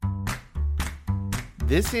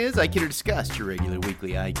This is Aikido Discussed, your regular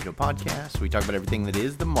weekly Aikido podcast. We talk about everything that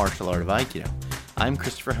is the martial art of Aikido. I'm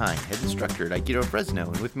Christopher Hine, head instructor at Aikido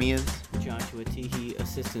Fresno, and with me is Joshua Teehee,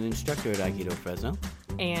 assistant instructor at Aikido Fresno.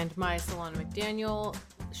 And Maya Solana McDaniel,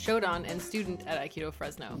 Shodan and student at Aikido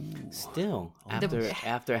Fresno. Still,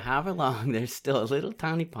 after however long, there's still a little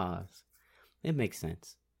tiny pause. It makes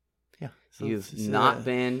sense. Yeah. So You've not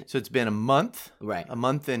been... So it's been a month. Right. A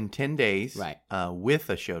month and 10 days. Right. With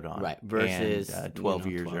a Shodan. Right. Versus... And, 12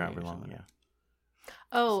 years or however long. Yeah.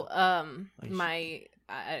 Oh,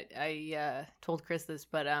 I told Chris this,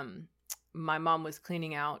 but my mom was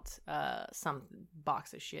cleaning out some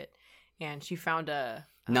box of shit, and she found a...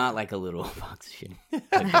 Not like a little box of shit.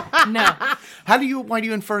 No. Why do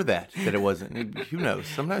you infer that it wasn't? Who knows?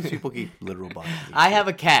 Sometimes people keep literal boxes. I have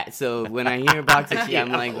a cat, so when I hear a box of shit,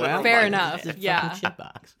 I'm like, well... Fair enough, It's a yeah. fucking shit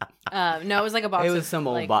box. No, it was like a box It was of some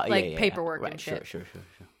old paperwork right, and shit. Sure.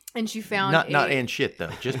 And she found Not and shit,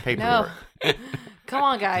 though. Just paperwork. No. Come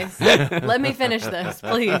on, guys. Let me finish this,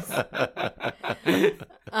 please.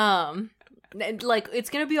 Like, it's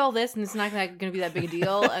going to be all this, and it's not going to be that big a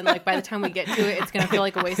deal. And, like, by the time we get to it, it's going to feel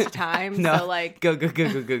like a waste of time. No, so, like... Go.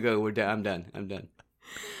 We're done. I'm done.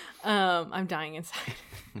 I'm dying inside.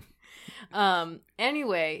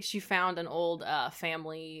 Anyway, she found an old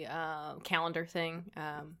family calendar thing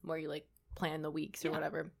where you, like, plan the weeks or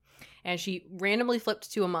whatever. And she randomly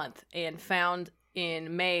flipped to a month and found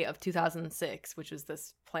in May of 2006, which was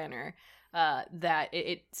this planner, that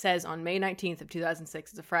it says on May 19th of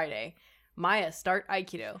 2006, it's a Friday, Maya, start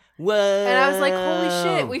Aikido. Whoa! And I was like, holy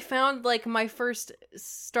shit, we found, like, my first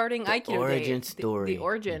starting Aikido origin date. story. The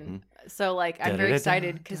origin. So, like, I'm very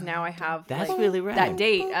excited because now I have That's like, really rad. that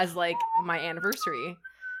date as, like, my anniversary.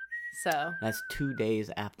 So. That's 2 days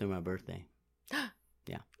after my birthday.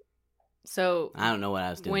 So. I don't know what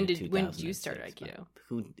I was doing. When did you start Aikido?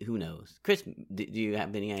 Who knows? Chris, do you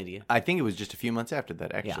have any idea? I think it was just a few months after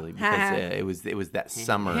that, actually, because it was that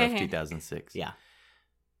summer of 2006. Yeah.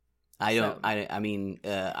 I'm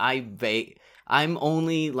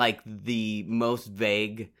only like the most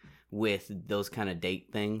vague with those kind of date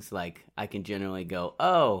things. Like, I can generally go,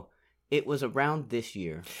 oh, it was around this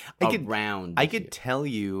year. I could tell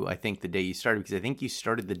you, I think, the day you started, because I think you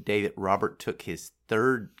started the day that Robert took his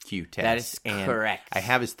third Q test. That is correct. I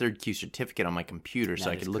have his third Q certificate on my computer, so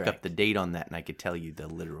I could look up the date on that, and I could tell you the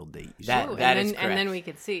literal date. That is correct. And then we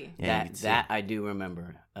could see. Yeah, that I do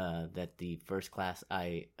remember, that the first class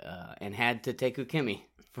I and had to take Ukemi.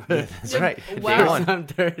 That's right. Wow.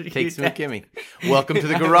 Takes me Ukemi. Welcome to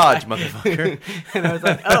the garage, motherfucker. And I was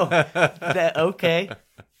like, oh, okay.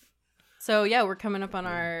 So, yeah, we're coming up on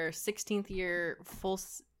our 16th year,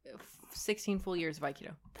 16 full years of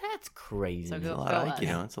Aikido. That's crazy. So It's a lot of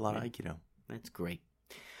Aikido. It's a lot of Aikido. That's great.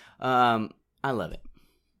 I love it.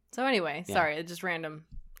 So, anyway, sorry, it's just random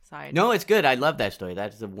side. No, it's good. I love that story.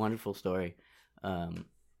 That's a wonderful story.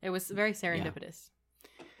 It was very serendipitous.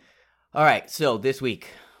 All right, so this week,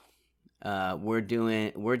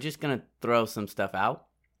 we're just gonna throw some stuff out,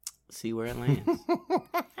 see where it lands.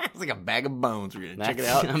 It's like a bag of bones. We're gonna check it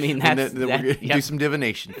That's- out. I mean, And that's- then we're gonna that- do some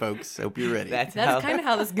divination, folks. Hope you're ready. That's kind of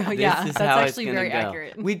how this goes. Yeah, This is that's how it's actually gonna very go.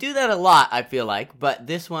 accurate. We do that a lot, I feel like, but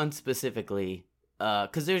this one specifically,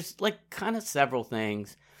 because there's like kind of several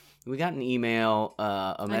things. We got an email,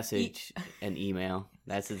 a message, an email.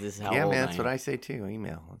 This is how Yeah, old man, I that's am. what I say too.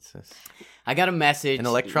 Email. It's just I got a message. an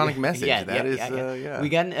electronic message. We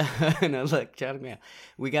got an electronic mail.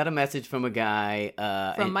 We got a message from a guy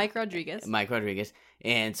From Mike Rodriguez. Mike Rodriguez,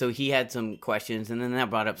 and so he had some questions, and then that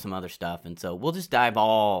brought up some other stuff, and so we'll just dive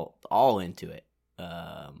all into it.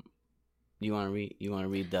 You want to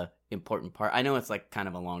read the important part? I know it's like kind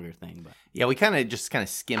of a longer thing, but yeah, we kind of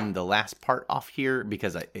skimmed the last part off here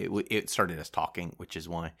because it started us talking, which is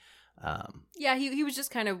why. Yeah, he was just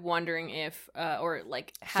kind of wondering if, or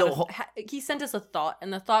like, he sent us a thought,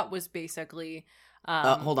 and the thought was basically...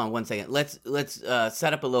 hold on one second. Let's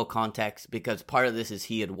set up a little context, because part of this is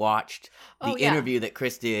he had watched the interview that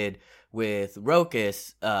Chris did with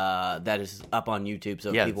Rokas, that is up on YouTube.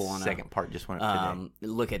 So if people want to second part, just want to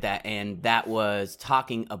look at that, and that was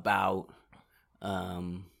talking about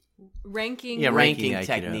ranking Aikido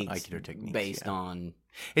techniques based on.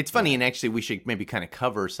 It's funny, and actually, we should maybe kind of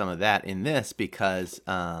cover some of that in this, because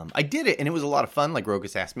I did it, and it was a lot of fun. Like,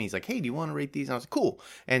 Rokas asked me, he's like, hey, do you want to rate these? And I was like, cool.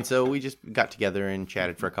 And so we just got together and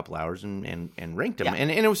chatted for a couple hours and ranked them,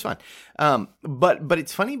 and it was fun. But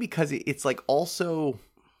it's funny because it's like also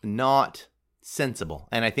not sensible,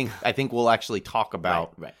 and I think we'll actually talk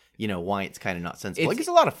about right. Why it's kind of not sensible. It's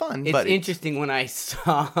a lot of fun. It's but interesting when I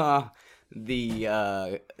saw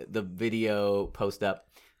the video post up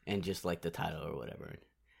and just like the title or whatever.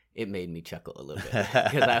 it made me chuckle a little bit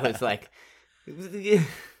because I was like,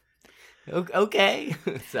 okay.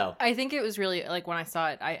 So I think it was really like when I saw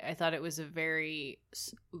it, I thought it was a very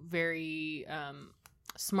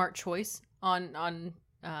smart choice on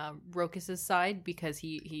Rokus's side because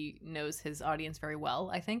he knows his audience very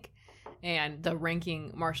well, I think. And the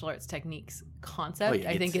ranking martial arts techniques concept,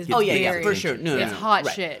 I think, is very, for sure. No, it's hot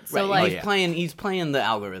right, shit. Right. So like, he's playing the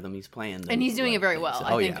algorithm. He's playing, and he's doing it very well. So.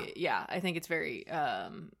 I think, I think it's very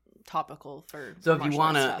topical for. So for if you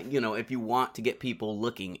want to, if you want to get people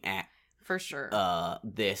looking at for sure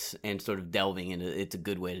this and sort of delving into, it's a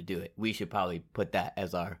good way to do it. We should probably put that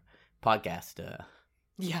as our podcast.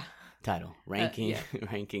 Title ranking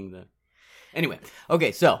the. Anyway,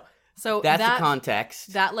 okay, so that's the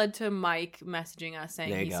context. That led to Mike messaging us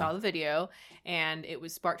saying he go. saw the video and it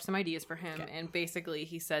was sparked some ideas for him. Okay. And basically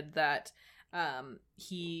he said that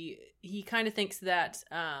he kind of thinks that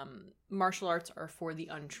martial arts are for the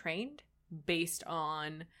untrained based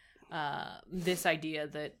on this idea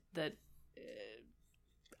that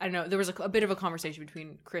I don't know, there was a bit of a conversation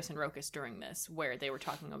between Chris and Rokus during this where they were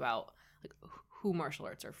talking about like who martial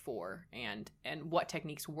arts are for and what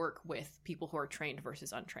techniques work with people who are trained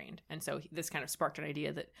versus untrained. And so this kind of sparked an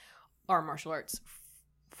idea that are martial arts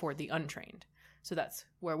for the untrained. So that's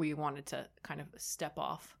where we wanted to kind of step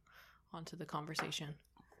off onto the conversation.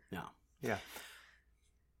 Yeah.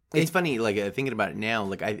 It's funny, like thinking about it now.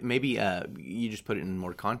 Like maybe you just put it in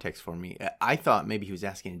more context for me. I thought maybe he was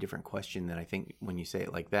asking a different question than I think when you say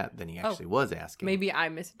it like that than he actually was asking. Maybe I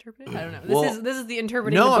misinterpreted. I don't know. This is the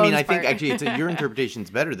interpreting. No, the I mean I part. think actually your interpretation's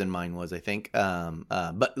better than mine was. I think,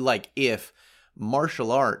 but like if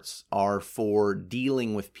martial arts are for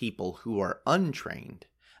dealing with people who are untrained.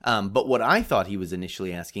 But what I thought he was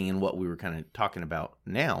initially asking and what we were kind of talking about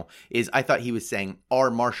now is I thought he was saying, are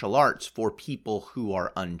martial arts for people who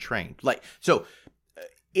are untrained? Like, so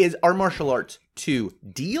are martial arts to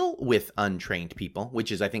deal with untrained people,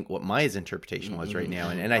 which is, I think, what Maya's interpretation was right now.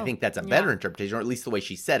 And I think that's a better interpretation, or at least the way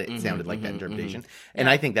she said it sounded like that interpretation. And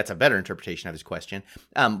I think that's a better interpretation of his question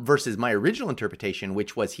versus my original interpretation,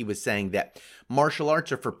 which was he was saying that martial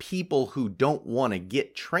arts are for people who don't want to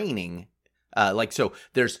get training. So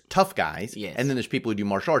there's tough guys, and then there's people who do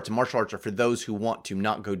martial arts, and martial arts are for those who want to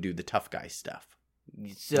not go do the tough guy stuff.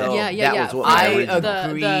 So that was what I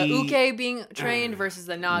agree. The uke being trained versus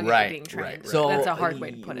the nage being trained. Right. So that's a hard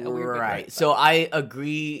way to put it. Right. So I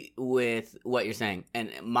agree with what you're saying,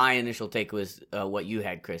 and my initial take was what you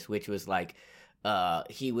had, Chris, which was like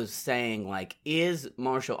he was saying like, is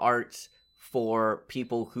martial arts for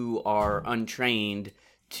people who are untrained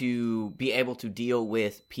to be able to deal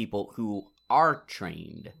with people who are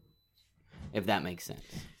trained, if that makes sense.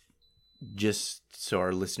 Just so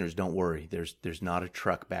our listeners don't worry, there's not a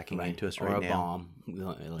truck backing into us right now. Or a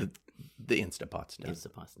bomb. The Instapot's done.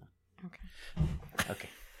 Instapot's done. Okay.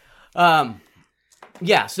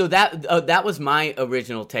 Yeah. So that was my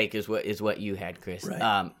original take. Is what you had, Chris.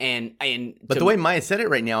 Right. But the way Maya said it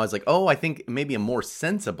right now is like, I think maybe a more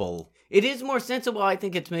sensible. It is more sensible. I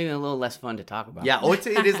think it's maybe a little less fun to talk about. Yeah.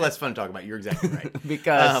 It is less fun to talk about. You're exactly right.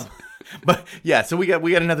 Because. But yeah, so we got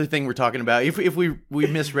another thing we're talking about. If we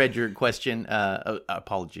misread your question,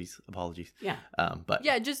 apologies. Yeah. But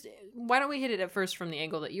yeah, just why don't we hit it at first from the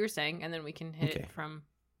angle that you were saying, and then we can hit it from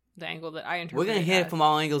the angle that I interpreted. We're gonna hit it from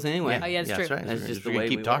all angles anyway. Yeah, that's true. That's right. That's just the we're way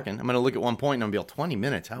keep we talking. work. I'm gonna look at one point and I'm gonna be 20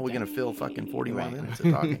 minutes. How are we gonna fill fucking 40 more minutes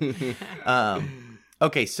of talking?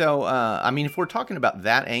 Okay, so I mean, if we're talking about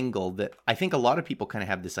that angle, that I think a lot of people kind of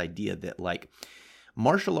have this idea that like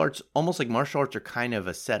martial arts, almost like martial arts, are kind of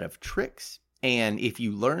a set of tricks. And if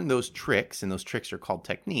you learn those tricks, and those tricks are called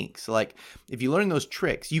techniques, like if you learn those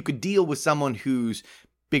tricks, you could deal with someone who's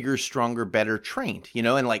bigger, stronger, better trained,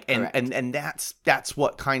 and like, and that's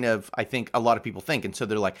what kind of, I think a lot of people think. And so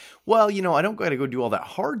they're like, well, I don't got to go do all that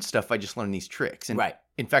hard stuff. I just learn these tricks. And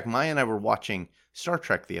in fact, Maya and I were watching Star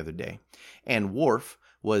Trek the other day, and Worf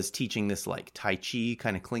was teaching this like Tai Chi,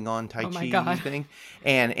 kind of Klingon Tai Chi thing.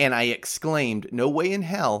 And I exclaimed, no way in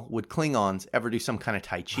hell would Klingons ever do some kind of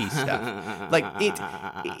Tai Chi stuff. Like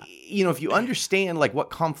if you understand like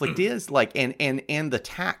what conflict is like, and the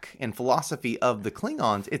tack and philosophy of the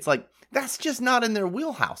Klingons, it's like, that's just not in their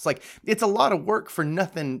wheelhouse. Like it's a lot of work for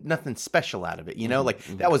nothing special out of it, like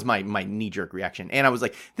that was my knee-jerk reaction. And I was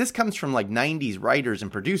like, this comes from like 90s writers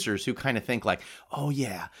and producers who kind of think like, oh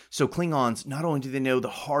yeah, so Klingons, not only do they know the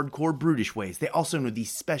hardcore brutish ways, they also know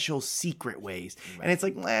these special secret ways. Right. And it's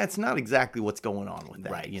like, it's not exactly what's going on with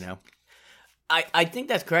that, I think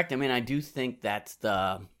that's correct. I mean, I do think that's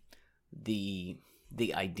the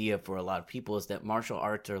idea for a lot of people is that martial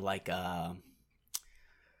arts are like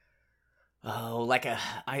like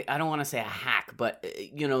I don't want to say a hack, but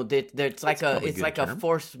it's like probably a it's good like a term.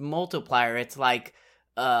 force multiplier. It's like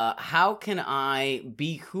how can I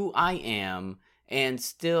be who I am and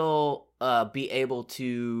still be able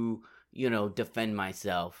to defend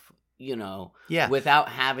myself, Yeah. without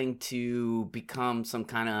having to become some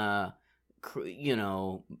kind of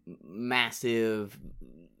massive,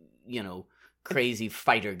 crazy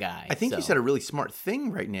fighter guy. I think you So- said a really smart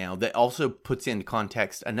thing right now that also puts into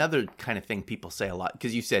context another kind of thing people say a lot,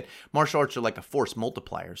 because you said martial arts are like a force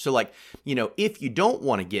multiplier. So like, if you don't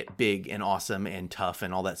want to get big and awesome and tough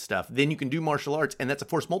and all that stuff, then you can do martial arts, and that's a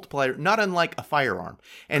force multiplier, not unlike a firearm.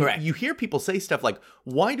 And Correct. you hear people say stuff like,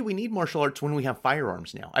 why do we need martial arts when we have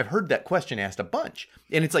firearms now? I've heard that question asked a bunch.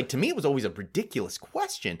 And it's like, to me, it was always a ridiculous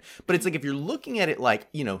question. But it's like, if you're looking at it like,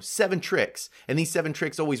 7 tricks, and these 7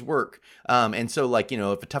 tricks always work. And so like,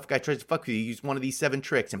 if a tough guy tries to fuck with you, you use one of these 7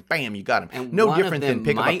 tricks and bam, you got him. And No one of different them than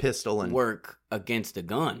pick up a might pistol and work against a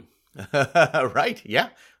gun. right. Yeah.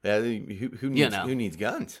 Who needs know. who needs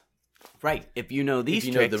guns? Right. If you know these If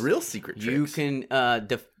you tricks, know the real secret tricks. you can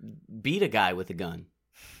beat a guy with a gun.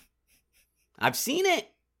 I've seen it.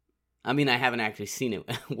 I mean, I haven't actually seen it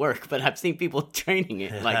work, but I've seen people training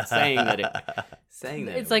it, like saying that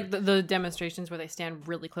It's like the demonstrations where they stand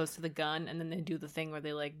really close to the gun and then they do the thing where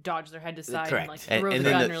they like dodge their head to side Correct. and like And, throw and the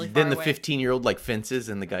then gun the, really far then the away. 15-year-old like fences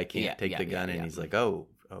and the guy can't Yeah, take yeah, the gun yeah, and yeah. he's like, oh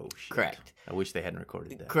shit. Correct. I wish they hadn't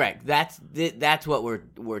recorded that. Correct. That's what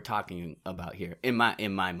we're talking about here. In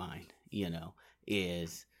my mind,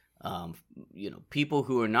 is people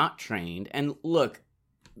who are not trained. And look,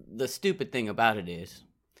 the stupid thing about it is,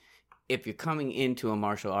 if you're coming into a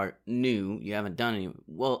martial art new, you haven't done any.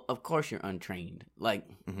 Well, of course you're untrained. Like,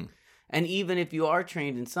 Mhm. and even if you are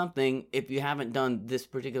trained in something, if you haven't done this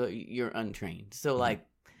particular, you're untrained. So like,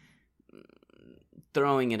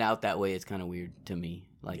 throwing it out that way is kind of weird to me.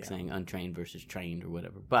 Like saying untrained versus trained or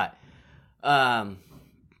whatever. But, I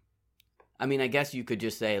mean, I guess you could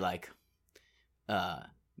just say like,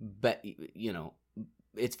 but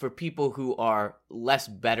it's for people who are less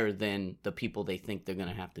better than the people they think they're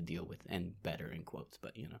gonna have to deal with, and better in quotes,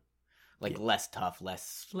 but like less tough,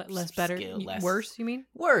 less better, skill, less worse. You mean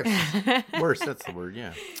worse, Worse, that's the word,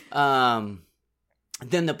 yeah.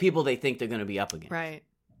 than the people they think they're gonna be up against.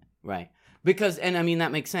 Right. Because, and I mean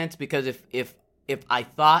that makes sense, because if I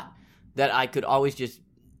thought that I could always just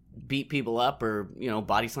beat people up or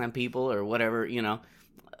body slam people or whatever,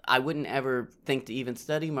 I wouldn't ever think to even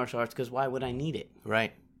study martial arts, because why would I need it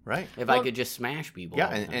Right. if I could just smash people? Yeah,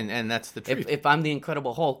 all the time? and that's the truth. if I'm the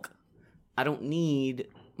Incredible Hulk, I don't need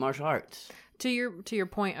martial arts. To your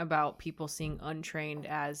point about people seeing untrained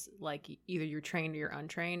as like either you're trained or you're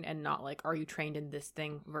untrained, and not like, are you trained in this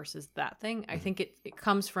thing versus that thing? I think it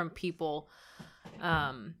comes from people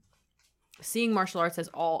seeing martial arts as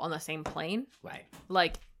all on the same plane. Right.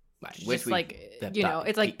 Like, Which just we- like that-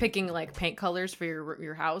 it's like picking like paint colors for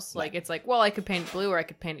your house. Like, it's like, well, I could paint it blue or I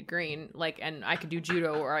could paint it green. Like, and I could do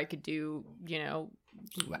judo or I could do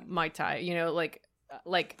Right. Muay Thai.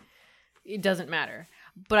 Like it doesn't matter.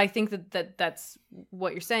 But I think that's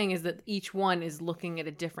what you're saying, is that each one is looking at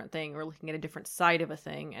a different thing or looking at a different side of a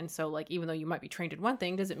thing. And so like, even though you might be trained in one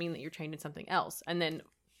thing, doesn't mean that you're trained in something else. And then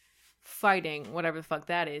fighting, whatever the fuck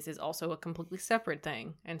that is also a completely separate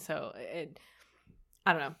thing. And so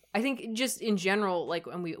I don't know. I think just in general, like,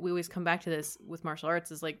 and we always come back to this with martial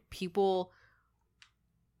arts, is like people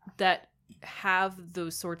that have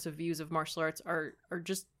those sorts of views of martial arts are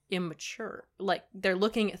just immature. Like, they're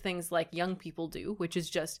looking at things like young people do, which is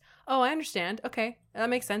just, oh, I understand. Okay, that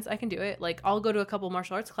makes sense. I can do it. Like, I'll go to a couple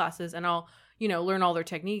martial arts classes and I'll, learn all their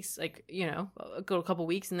techniques. Like, I'll go a couple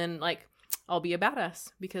weeks and then like I'll be a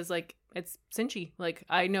badass because like it's cinchy. Like,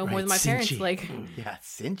 I know more Right, than my parents. cinchy. Like, Yeah,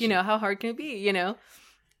 cinch. how hard can it be? And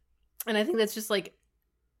I think that's just like,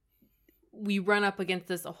 we run up against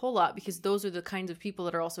this a whole lot because those are the kinds of people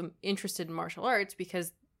that are also interested in martial arts,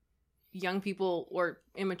 because young people or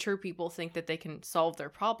immature people think that they can solve their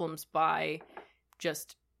problems by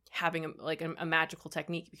just having a magical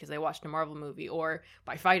technique because they watched a Marvel movie, or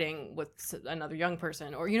by fighting with another young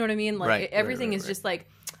person, or you know what I mean? Like, Right, everything right, is right. just like,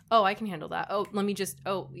 oh, I can handle that. Oh, let me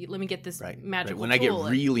get this Right. magical When I get tool.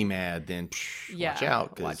 really mad, then watch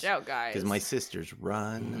out. Watch out, guys. Because my sisters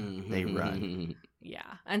run. They run. Yeah.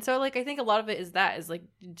 And so like, I think a lot of it is like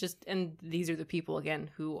just, and these are the people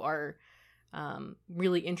again who are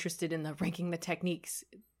really interested in the ranking the techniques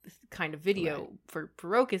kind of video Right. for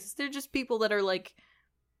Rokus. They're just people that are like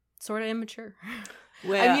sort of immature.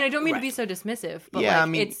 Well, I mean, I don't mean to right. be so dismissive, but Yeah, like, I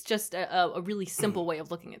mean- it's just a really simple way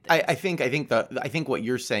of looking at things. I think what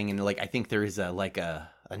you're saying, and like I think there is a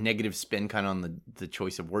a negative spin kind of on the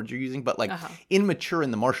choice of words you're using, but like Uh-huh. immature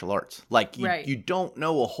in the martial arts. Like Right. you don't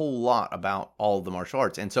know a whole lot about all the martial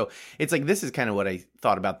arts. And so it's like, this is kind of what I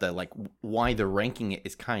thought about the, like, why the ranking it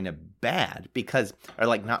is kind of bad because, or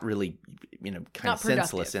like not really, kind Not of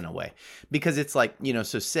senseless productive. in a way, because it's like,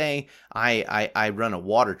 so say I run a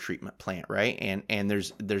water treatment plant, right? And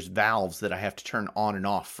there's valves that I have to turn on and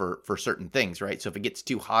off for certain things, right? So if it gets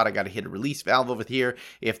too hot, I got to hit a release valve over here.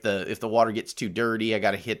 If the water gets too dirty, I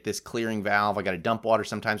got to hit this clearing valve. I got to dump water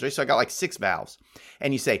sometimes, right? So I got like 6 valves.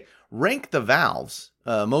 And you say, rank the valves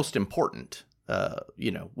most important.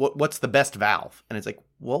 What's the best valve? And it's like,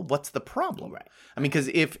 well, what's the problem? Right. I mean, because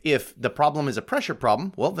if the problem is a pressure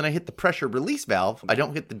problem, well, then I hit the pressure release valve. I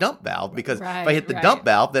don't hit the dump valve, because if I hit the Right. dump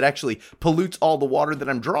valve, that actually pollutes all the water that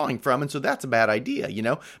I'm drawing from. And so that's a bad idea,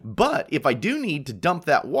 But if I do need to dump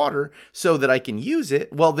that water so that I can use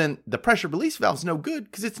it, well, then the pressure release valve's no good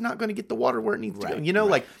because it's not going to get the water where it needs to go. Right,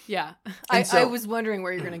 Like, Yeah. And so- I was wondering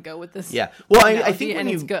where you're going to go with this. yeah. Well, I analogy, think and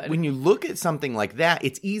it's good. when you look at something like that,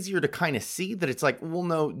 it's easier to kind of see that it's like, well,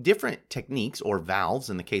 no, different techniques or valves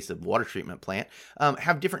in the case of water treatment plant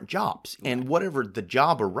have different jobs, and whatever the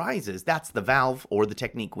job arises, that's the valve or the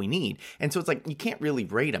technique we need. And so it's like, you can't really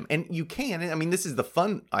rate them, and you can. I mean, this is the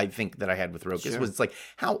fun I think that I had with Rokus was it's like,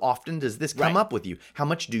 how often does this come Right. up with you? How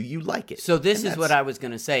much do you like it? So this And is what that's- I was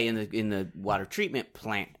going to say in the water treatment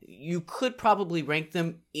plant. You could probably rank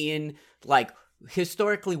them in like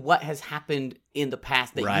historically what has happened in the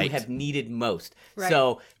past that Right. you have needed most. Right.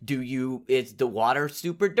 So is the water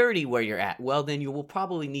super dirty where you're at? Well, then you will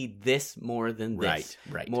probably need this more than this.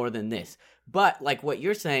 Right. More than this. But like what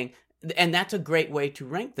you're saying, and that's a great way to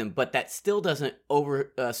rank them, but that still doesn't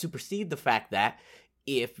supersede the fact that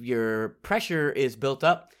if your pressure is built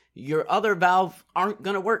up, your other valve aren't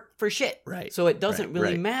going to work for shit. Right. So it doesn't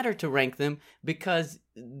really Right. matter to rank them because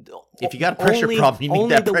If you got a pressure problem, you need only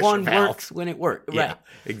that the pressure one valve. works when it works. Yeah, Right.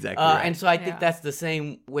 exactly. Right. And so I think Yeah. that's the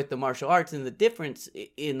same with the martial arts. And the difference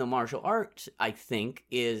in the martial arts, I think,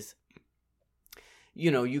 is,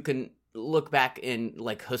 you can look back and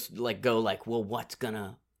go like, well, what's going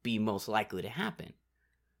to be most likely to happen?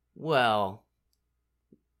 Well,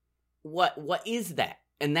 what is that?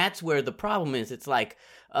 And that's where the problem is. It's like,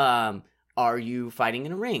 are you fighting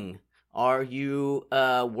in a ring? Are you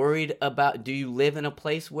worried about, do you live in a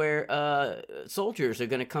place where soldiers are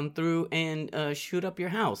going to come through and shoot up your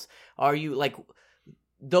house? Are you like,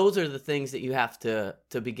 those are the things that you have to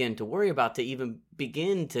begin to worry about to even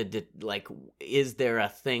begin to is there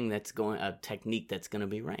a technique that's going to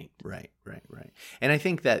be ranked? Right. And I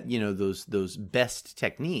think that, those best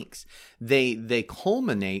techniques, they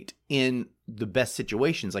culminate in the best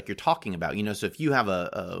situations like you're talking about. So if you have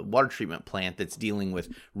a water treatment plant that's dealing with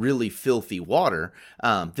really filthy water,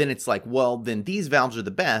 then it's like, well, then these valves are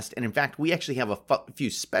the best. And in fact, we actually have a few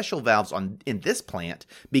special valves in this plant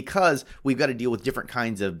because we've got to deal with different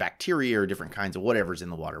kinds of bacteria or different kinds of whatever's in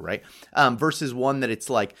the water, right? Versus one that it's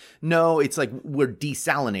like, no, it's like we're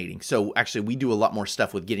desalinating. So actually we do a lot more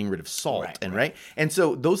stuff with getting rid of salt, right? And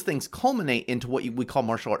so those things culminate into what we call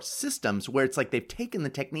martial arts systems, where it's like they've taken the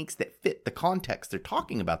techniques that fit the context they're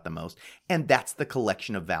talking about the most, and that's the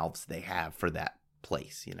collection of valves they have for that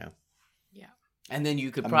place, Yeah. And then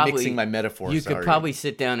you could I'm probably mixing my metaphors. You could probably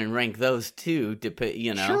sit down and rank those too. To put,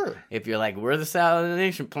 Sure. if you're like, we're the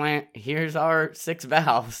salination plant, here's our 6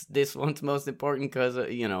 valves. This one's most important because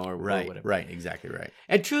or whatever. Right, exactly right.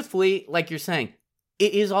 And truthfully, like you're saying,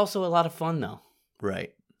 it is also a lot of fun though.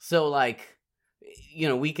 Right. So like,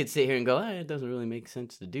 we could sit here and go, it doesn't really make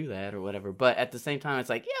sense to do that or whatever. But at the same time, it's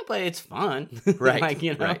like, yeah, but it's fun. Right. Like, Right,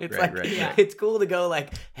 it's right, like, right, right. it's cool to go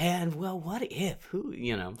like, and well, what if,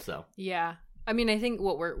 so. Yeah. I mean, I think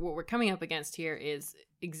what we're coming up against here is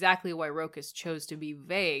exactly why Rokus chose to be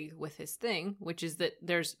vague with his thing, which is that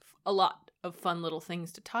there's a lot of fun little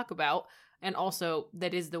things to talk about, and also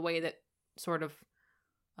that is the way that sort of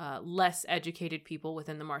less educated people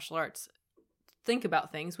within the martial arts think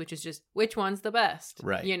about things, which is just which one's the best,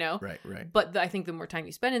 Right. Right. But I think the more time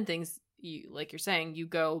you spend in things, like you're saying, you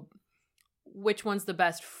go, which one's the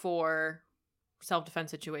best for self-defense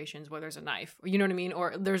situations where there's a knife, you know what I mean?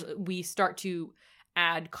 Or we start to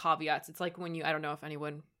add caveats. It's like when I don't know,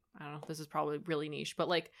 this is probably really niche, but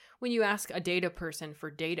like when you ask a data person for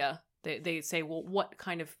data, they say, well, what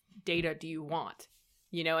kind of data do you want?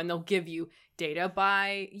 And they'll give you data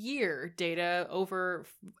by year, data over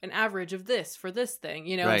an average of this for this thing,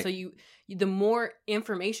 Right. So the more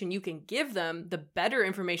information you can give them, the better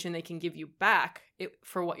information they can give you back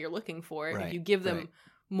for what you're looking for. Right, If you give them right.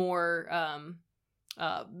 more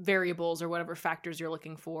variables or whatever factors you're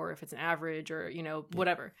looking for, if it's an average or, you know,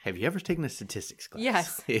 whatever. Have you ever taken a statistics class?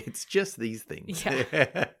 Yes. It's just these things.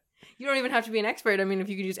 Yeah. You don't even have to be an expert. I mean, if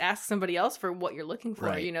you could just ask somebody else for what you're looking for,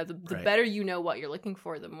 Right. you know, the Right. better you know what you're looking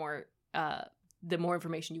for, the more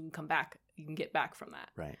information you can get back from that.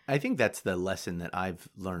 Right. I think that's the lesson that I've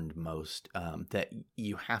learned most, that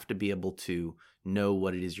you have to be able to know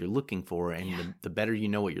what it is you're looking for. And the better you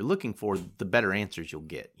know what you're looking for, the better answers you'll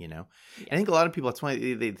get, you know? Yeah. I think a lot of people, that's why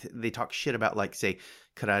they talk shit about, like, say,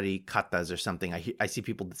 karate katas or something. I see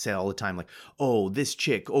people that say all the time, like, oh, this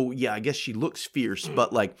chick, oh, yeah, I guess she looks fierce,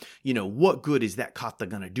 but, like, you know, what good is that kata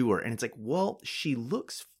going to do her? And it's like, well, she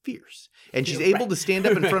looks fierce. And she's able to stand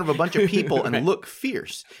up in front of a bunch of people and look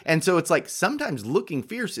fierce. And so it's like sometimes looking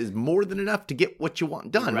fierce is more than enough to get what you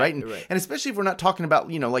want done, right? And especially if we're not talking about,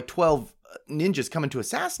 you know, like 12 ninjas coming to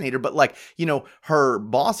assassinate her, but, like, you know, her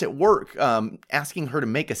boss at work asking her to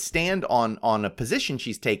make a stand on a position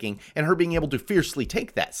she's taking and her being able to fiercely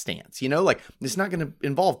take that stance, you know, like, it's not going to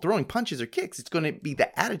involve throwing punches or kicks. It's going to be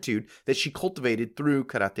the attitude that she cultivated through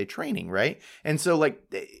karate training, right? And so, like,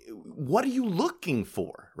 what are you looking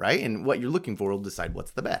for, right? And what you're looking for will decide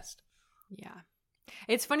what's the best. Yeah.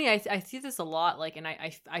 It's funny. I see this a lot, like, and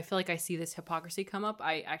I feel like I see this hypocrisy come up.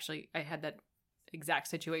 I had that exact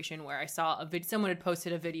situation where I saw someone had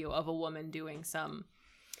posted a video of a woman doing some,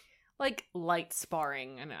 like, light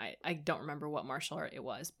sparring, and I don't remember what martial art it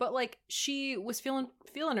was, but, like, she was feeling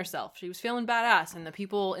herself. She was feeling badass, and the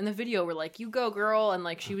people in the video were like, "You go, girl," and,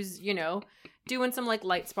 like, she was, you know, doing some, like,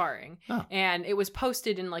 light sparring, and it was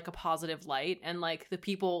posted in, like, a positive light, and, like, the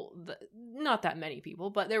people, not that many people,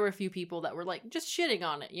 but there were a few people that were, like, just shitting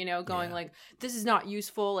on it, you know, going like, "This is not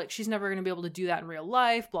useful, like, she's never gonna be able to do that in real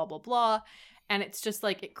life, blah blah blah." And it's just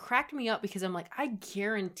like, it cracked me up because I'm like, I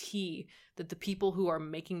guarantee that the people who are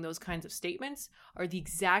making those kinds of statements are the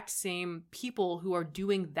exact same people who are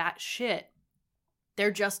doing that shit. They're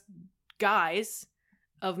just guys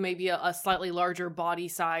of maybe a slightly larger body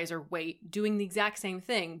size or weight doing the exact same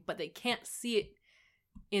thing, but they can't see it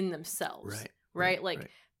in themselves. Right? Like,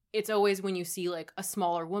 it's always when you see, like, a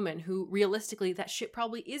smaller woman who realistically that shit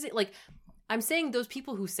probably isn't, like, I'm saying those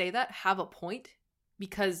people who say that have a point,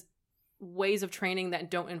 because ways of training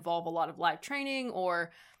that don't involve a lot of live training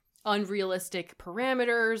or unrealistic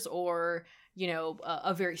parameters or, you know,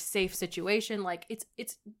 a very safe situation, like, it's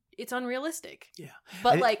unrealistic. Yeah.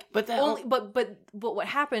 But but what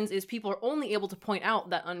happens is people are only able to point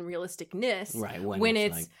out that unrealisticness when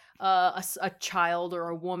it's like a child or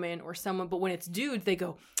a woman or someone, but when it's dudes, they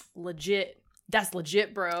go, legit, that's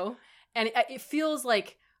legit, bro. And it feels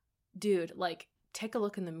like, dude, like, take a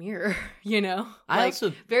look in the mirror, you know? I like,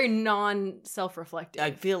 also very non-self-reflective.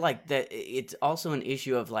 I feel like that it's also an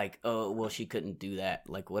issue of, like, oh, well, she couldn't do that,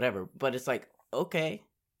 like, whatever. But it's like, okay.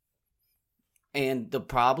 And the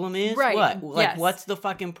problem is what? Like, what's the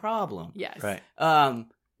fucking problem? Yes. Right.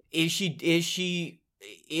 Is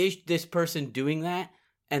this person doing that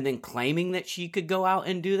and then claiming that she could go out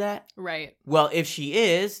and do that? Right. Well, if she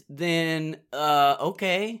is, then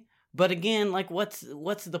okay. But again, like, what's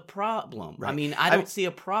the problem? Right. I mean, I don't see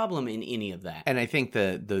a problem in any of that. And I think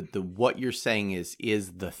the what you're saying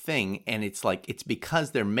is the thing, and it's like, it's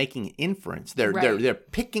because they're making inference. They're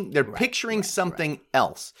picturing something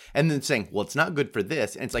else, and then saying, well, it's not good for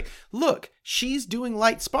this. And it's like, look, she's doing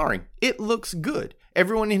light sparring. It looks good.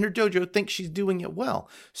 Everyone in her dojo thinks she's doing it well.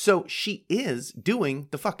 So she is doing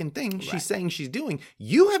the fucking thing she's saying she's doing.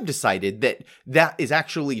 You have decided that is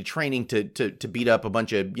actually training to beat up a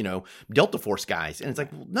bunch of, you know, Delta Force guys. And it's like,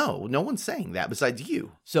 well, no one's saying that besides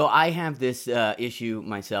you. So I have this issue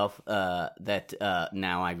myself that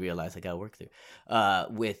now I realize I got to work through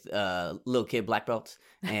with little kid black belts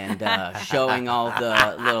and showing all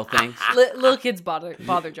the little things. Little kids bother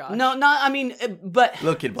Josh. No, I mean, but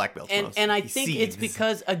little kid black belts. And I think it's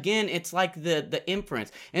because, again, it's like the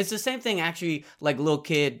inference, and it's the same thing actually. Like little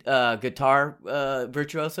kid guitar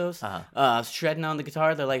virtuosos shredding on the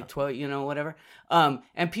guitar. They're like 12, you know, whatever.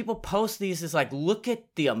 And people post these as like, look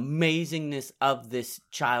at the amazingness of this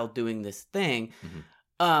child doing this thing.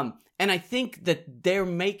 Mm-hmm. And I think that they're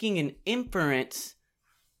making an inference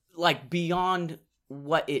like beyond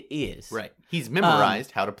what it is. Right. He's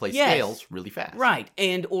memorized how to play scales really fast. Right.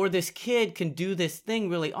 Or this kid can do this thing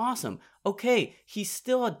really awesome. Okay, he's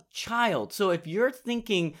still a child. So if you're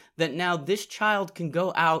thinking that now this child can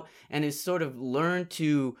go out and is sort of learn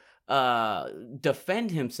to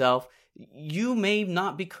defend himself, you may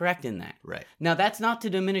not be correct in that. Right. Now, that's not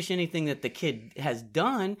to diminish anything that the kid has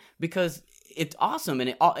done, because it's awesome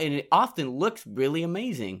and it often looks really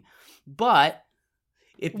amazing. But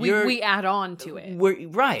if we add on to it.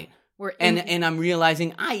 And I'm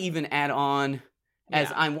realizing I even add on as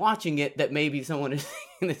Yeah. I'm watching it that maybe someone is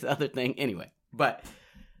saying this other thing anyway. But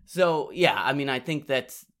so yeah, I mean, I think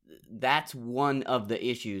that's one of the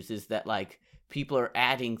issues is that like people are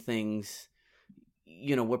adding things.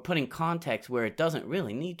 We're putting context where it doesn't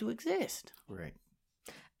really need to exist. Right.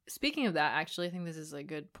 Speaking of that, actually, I think this is a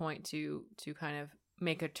good point to kind of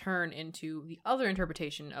make a turn into the other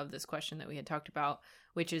interpretation of this question that we had talked about,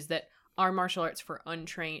 which is that are martial arts for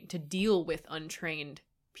untrained to deal with untrained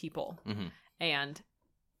people, Mm-hmm. and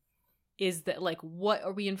is that like what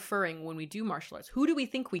are we inferring when we do martial arts? Who do we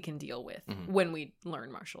think we can deal with when we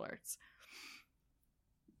learn martial arts?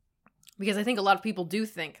 Because I think a lot of people do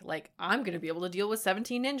think like I'm going to be able to deal with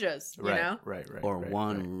 17 ninjas, you know, Right. Or right,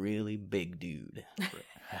 one right. really big dude.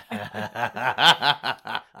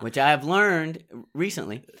 Which I have learned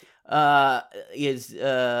recently is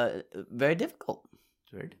very difficult.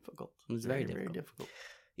 It's very difficult. It's very difficult. difficult.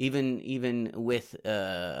 Even with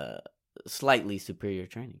slightly superior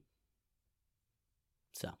training.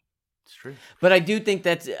 So, It's true. but I do think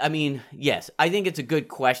yes, I think it's a good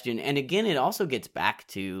question. And again, it also gets back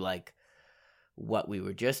to like what we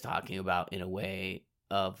were just talking about in a way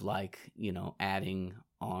of like, adding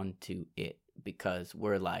on to it, because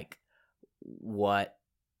we're like,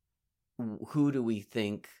 who do we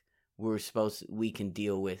think we can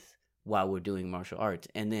deal with while we're doing martial arts?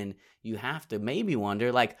 And then you have to maybe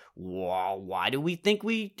wonder like, why do we think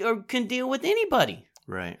we can deal with anybody?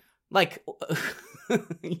 Right. Like,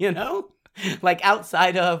 like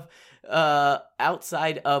outside of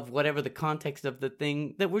whatever the context of the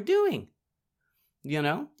thing that we're doing,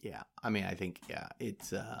 Yeah. I mean, I think,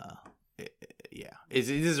 it's, it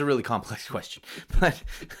is a really complex question, but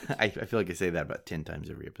I feel like I say that about 10 times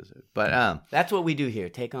every episode. But that's what we do here.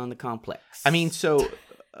 Take on the complex. I mean, so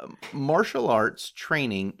martial arts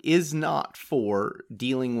training is not for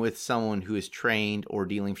dealing with someone who is trained or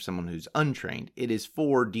dealing with someone who's untrained. It is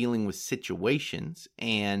for dealing with situations,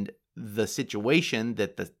 and the situation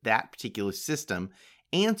that that particular system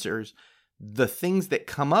answers, the things that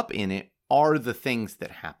come up in it are the things that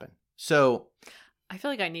happen. So I feel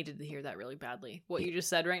like I needed to hear that really badly. What you just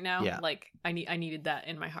said right now, Yeah. like I needed that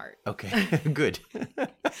in my heart. okay, good.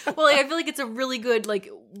 Well, like, I feel like it's a really good, like,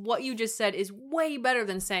 what you just said is way better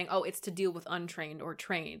than saying, oh, it's to deal with untrained or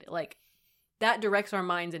trained. Like, that directs our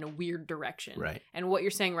minds in a weird direction. Right. And what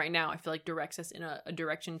you're saying right now, I feel like directs us in a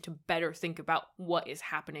direction to better think about what is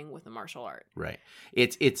happening with the martial art. Right.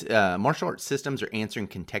 It's martial arts systems are answering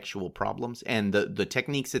contextual problems, and the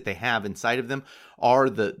techniques that they have inside of them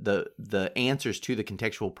are the answers to the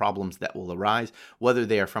contextual problems that will arise, whether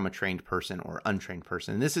they are from a trained person or untrained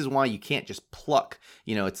person. And this is why you can't just pluck,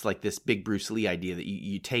 it's like this big Bruce Lee idea that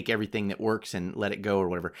you take everything that works and let it go or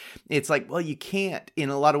whatever. It's like, well, you can't, in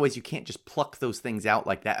a lot of ways, you can't just pluck those things out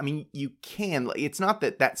like that. I mean, you can. It's not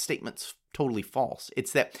that statement's totally false.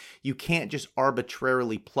 It's that you can't just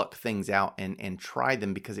arbitrarily pluck things out and try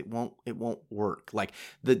them, because it won't work. Like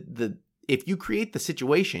if you create the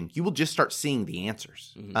situation, you will just start seeing the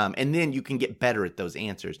answers. Mm-hmm. And then you can get better at those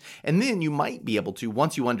answers. And then you might be able to,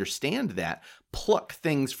 once you understand that, pluck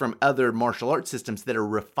things from other martial arts systems that are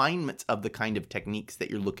refinements of the kind of techniques that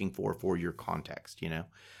you're looking for your context,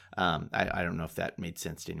 I don't know if that made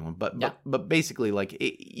sense to anyone, but basically, like,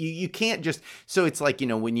 you can't just, so it's like,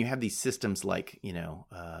 when you have these systems, like,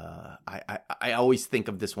 I always think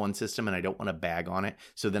of this one system and I don't want to bag on it,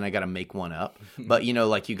 so then I got to make one up. But,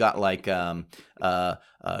 like, you got like kata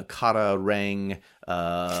rang,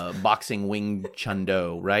 boxing wing chun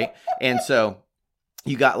do, right? And so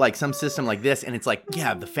you got like some system like this, and it's like,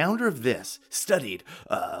 yeah, the founder of this studied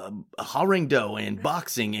Ha-Ring Do and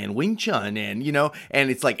boxing and Wing Chun, and and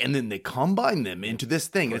it's like, and then they combine them into this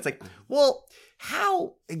thing, and it's like, well,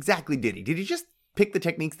 how exactly did he? Did he just pick the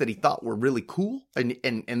techniques that he thought were really cool,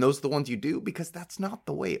 and those are the ones you do? Because that's not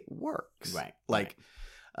the way it works, Right? Like,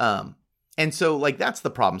 and so, like, that's the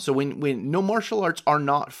problem. So when no, martial arts are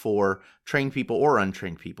not for trained people or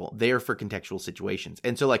untrained people. They are for contextual situations.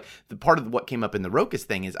 And so, like, the part of what came up in the Rokas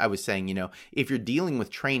thing is I was saying, if you're dealing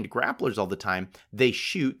with trained grapplers all the time, they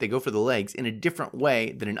go for the legs in a different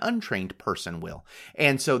way than an untrained person will.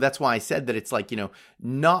 And so that's why I said that it's like,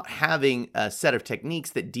 not having a set of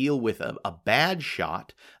techniques that deal with a bad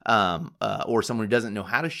shot or someone who doesn't know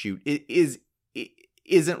how to shoot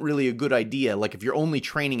isn't really a good idea. Like, if you're only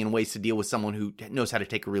training in ways to deal with someone who knows how to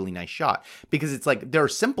take a really nice shot, because it's like there are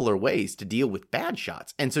simpler ways to deal with bad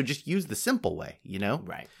shots, and so just use the simple way,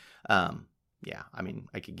 Right. Yeah, I mean,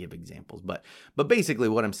 I could give examples, but basically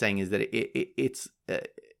what I'm saying is that it's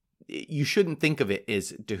you shouldn't think of it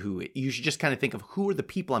as to who you should just kind of think of who are the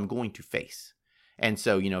people I'm going to face. And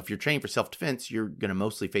so, if you're training for self-defense, you're going to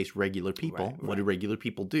mostly face regular people. Right. What do regular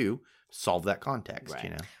people do? solve that context, Right. you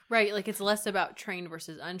know? Right, like it's less about trained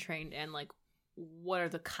versus untrained and like what are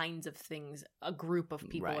the kinds of things a group of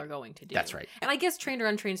people Right. are going to do. That's right. And I guess trained or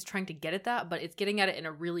untrained is trying to get at that, but it's getting at it in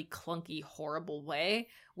a really clunky, horrible way,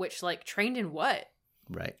 which like trained in what?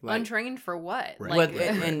 Right. Right. Untrained for what? Right. Like,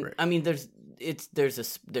 Well, and right. I mean, there's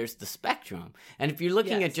the spectrum, and if you're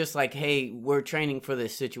looking Yes. at just like, hey, we're training for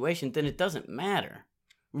this situation, then it doesn't matter,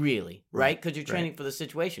 really, right? Because you're training for the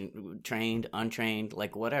situation, trained, untrained,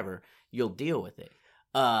 like whatever, you'll deal with it.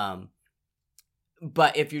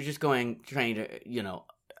 But if you're just going trained, you know,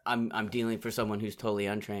 I'm dealing for someone who's totally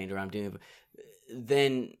untrained, or I'm dealing,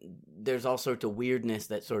 then there's all sorts of weirdness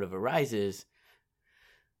that sort of arises.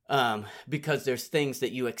 Because there's things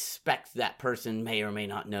that you expect that person may or may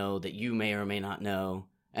not know, that you may or may not know,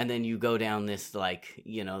 and then you go down this, like,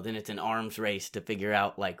 you know, then it's an arms race to figure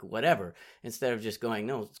out, like, whatever, instead of just going,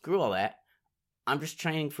 no, screw all that, I'm just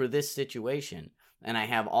training for this situation, and I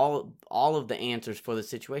have all of the answers for the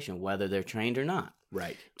situation, whether they're trained or not.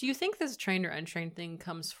 Right. do you think this trained or untrained thing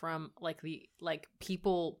comes from like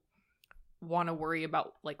people want to worry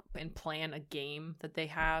about like and plan a game that they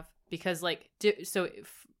have because like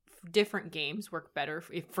different games work better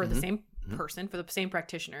for the same person, for the same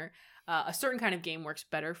practitioner. A certain kind of game works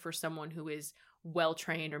better for someone who is well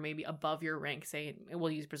trained or maybe above your rank, say, we'll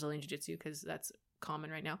use Brazilian Jiu-Jitsu because that's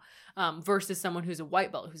common right now, versus someone who's a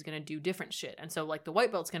white belt who's going to do different shit. And so like the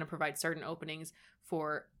white belt's going to provide certain openings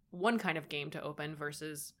for one kind of game to open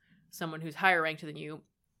versus someone who's higher ranked than you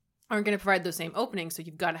aren't going to provide those same openings. So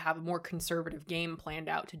you've got to have a more conservative game planned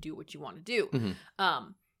out to do what you want to do.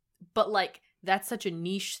 Mhm. But like that's such a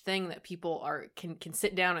niche thing that people can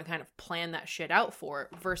sit down and kind of plan that shit out for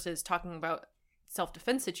versus talking about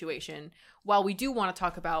self-defense situation. While we do want to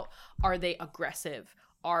talk about, are they aggressive?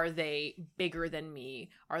 Are they bigger than me?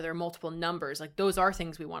 Are there multiple numbers? Like those are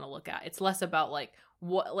things we want to look at. It's less about like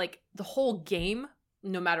what, like the whole game,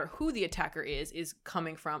 no matter who the attacker is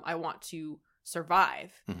coming from, I want to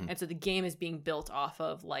survive. Mhm. And so the game is being built off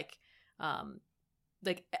of like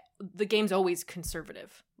the game's always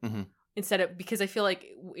conservative. Mhm. Instead of, because I feel like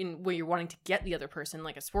when you're wanting to get the other person,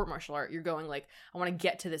 like a sport martial art, you're going like, I want to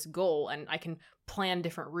get to this goal and I can plan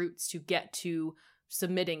different routes to get to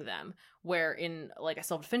submitting them. Where in like a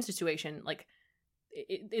self-defense situation, like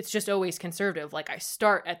it's just always conservative. Like I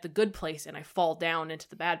start at the good place and I fall down into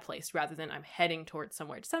the bad place rather than I'm heading towards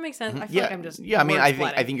somewhere. Does that make sense? I feel like I'm just I mean, I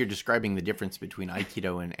word-splatting. think you're describing the difference between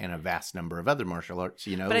Aikido and a vast number of other martial arts,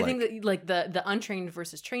 you know. But I like- think that like the untrained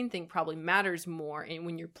versus trained thing probably matters more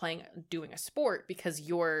when you're doing a sport because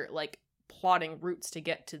you're like plotting routes to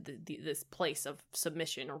get to this place of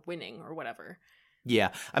submission or winning or whatever.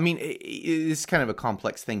 Yeah, I mean, it's kind of a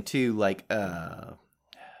complex thing too. Like,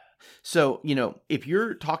 so you know, if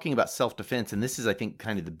you're talking about self-defense, and this is, I think,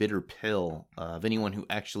 kind of the bitter pill of anyone who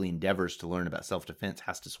actually endeavors to learn about self-defense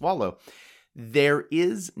has to swallow. There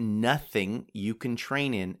is nothing you can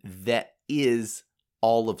train in that is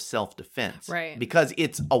all of self-defense, Right. Because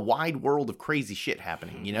it's a wide world of crazy shit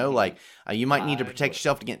happening, you know, like you might need to Wide protect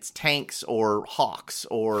yourself against tanks or hawks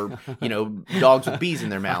or, you know, dogs with bees in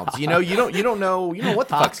their mouths, you know what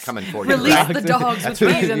the fuck's coming for you. Release right? the dogs with That's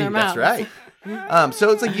what- bees in their mouths. That's right.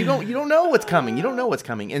 So it's like you don't know what's coming. You don't know what's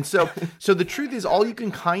coming. And so the truth is, all you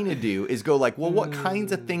can kind of do is go like, well, what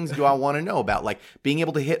kinds of things do I want to know about? Like being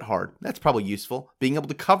able to hit hard. That's probably useful. Being able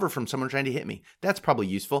to cover from someone trying to hit me. That's probably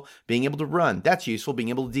useful. Being able to run. That's useful. Being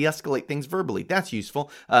able to de-escalate things verbally. That's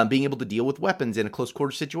useful. Being able to deal with weapons in a close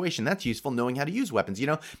quarter situation. That's useful. Knowing how to use weapons, you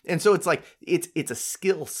know? And so it's like, it's a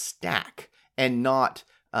skill stack and not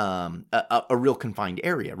a real confined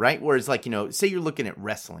area, right? Whereas like, you know, say you're looking at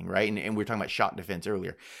wrestling, right? And we were talking about shot defense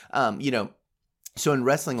earlier. You know, so in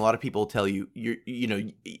wrestling, a lot of people tell you,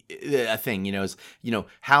 a thing, you know, is, you know,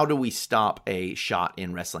 how do we stop a shot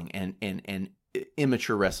in wrestling? And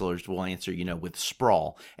immature wrestlers will answer, you know, with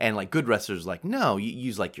sprawl. And like good wrestlers, like, no, you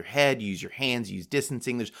use like your head, you use your hands, you use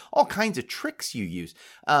distancing. There's all kinds of tricks you use.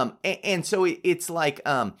 And so it's like,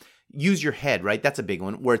 use your head, right? That's a big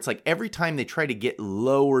one, where it's like every time they try to get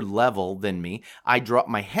lower level than me, I drop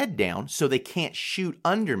my head down so they can't shoot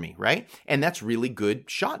under me, right? And that's really good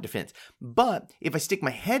shot defense. But if I stick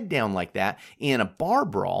my head down like that in a bar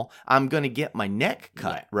brawl, I'm going to get my neck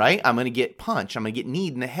cut, right? I'm going to get punched. I'm going to get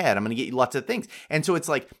kneed in the head. I'm going to get lots of things. And so it's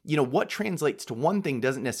like, you know, what translates to one thing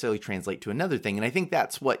doesn't necessarily translate to another thing. And I think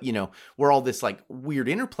that's what, you know, where all this like weird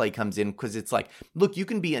interplay comes in, because it's like, look, you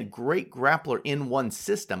can be a great grappler in one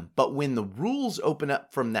system, but when the rules open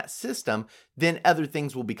up from that system, then other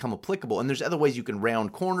things will become applicable. And there's other ways you can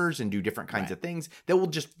round corners and do different kinds of things that will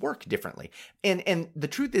just work differently. And the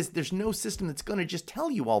truth is, there's no system that's going to just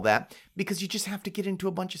tell you all that, because you just have to get into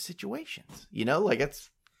a bunch of situations, you know, like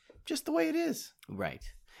just the way it is. Right.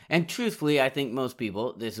 And truthfully, I think most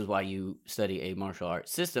people, this is why you study a martial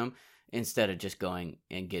arts system instead of just going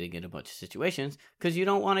and getting in a bunch of situations, because you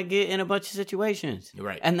don't want to get in a bunch of situations.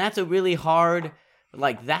 Right. And that's a really hard,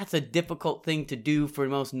 like, that's a difficult thing to do for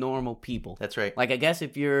most normal people. That's right. Like, I guess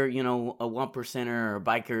if you're, you know, a 1%er or a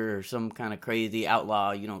biker or some kind of crazy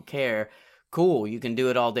outlaw, you don't care. Cool, you can do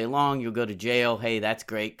it all day long. You'll go to jail. Hey, that's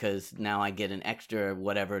great because now I get an extra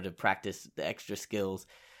whatever to practice the extra skills.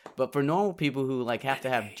 But for normal people who like have to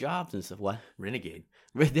have jobs and stuff, what? Renegade.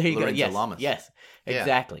 There you go. Lorenzo Yes, Lamas. yes, Yeah.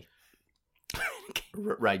 exactly.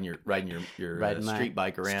 Riding your Riding my street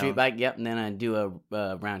bike around. Street bike, yep. And then I do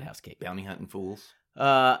a roundhouse kick. Bounty hunting fools.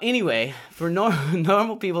 Anyway, for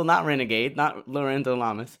normal people, not Renegade, not Lorenzo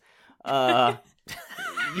Lamas,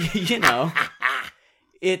 you know,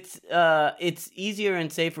 it's easier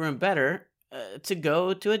and safer and better to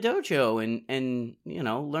go to a dojo and you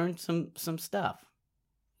know learn some stuff.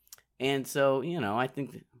 And so you know, I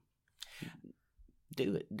think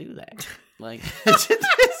do that. Like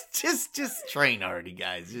just train already,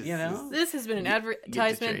 guys. Just, You know? This has been an trade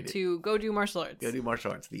advertisement it. to go do martial arts. go do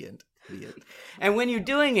martial arts. The end. and when you're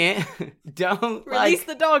doing it, don't Release like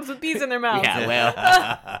the dogs with bees in their mouths. Yeah,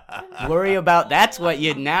 well, worry about that's what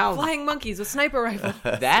you now Flying monkeys with sniper rifles.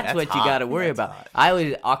 that's what you hot. got to worry That's about. hot. I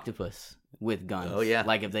would octopus with guns. Oh, yeah.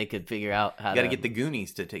 Like if they could figure out how Got to to get the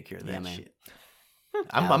Goonies to take care of Yeah, that man. shit.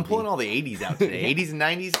 I'm pulling all the 80s out today. 80s and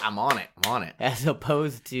 90s, I'm on it. as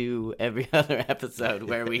opposed to every other episode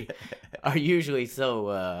where we are usually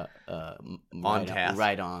so On task.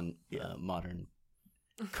 right on modern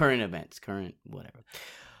current events, current whatever.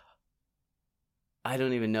 I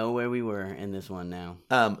don't even know where we were in this one now.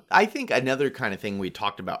 I think another kind of thing we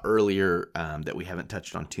talked about earlier that we haven't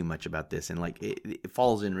touched on too much about this, and like it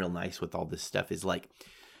falls in real nice with all this stuff, is like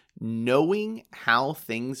knowing how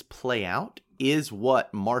things play out is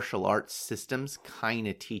what martial arts systems kind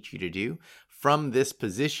of teach you to do. From this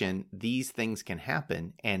position, these things can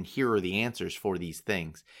happen, and here are the answers for these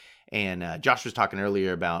things. And Josh was talking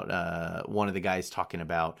earlier about one of the guys talking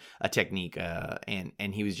about a technique,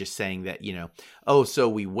 and he was just saying that, you know, oh, so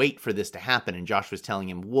we wait for this to happen. And Josh was telling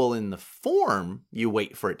him, well, in the form, you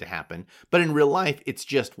wait for it to happen. But in real life, it's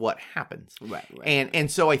just what happens. Right. And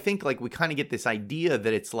so I think like we kind of get this idea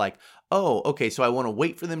that it's like, oh, okay, so I want to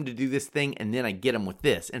wait for them to do this thing and then I get them with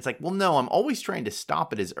this. And it's like, well, no, I'm always trying to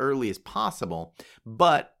stop it as early as possible.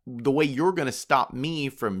 But the way you're going to stop me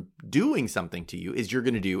from doing something to you is you're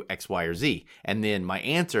going to do X, Y, or Z. And then my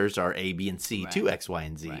answers are A, B, and C to X, Y,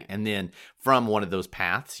 and Z. Right. And then from one of those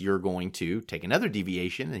paths, you're going to take another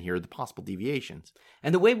deviation, and here are the possible deviations.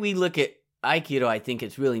 And the way we look at Aikido, I think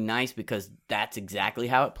it's really nice because that's exactly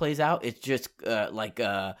how it plays out. It's just like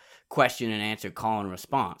a question and answer, call and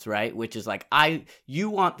response, right? Which is like, you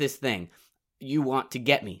want this thing. You want to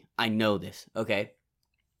get me. I know this, okay?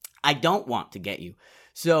 I don't want to get you.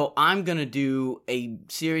 So I'm going to do a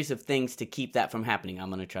series of things to keep that from happening. I'm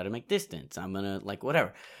going to try to make distance. I'm going to like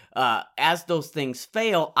whatever. As those things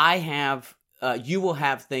fail, you will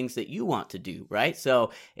have things that you want to do, right?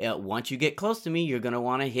 So once you get close to me, you're going to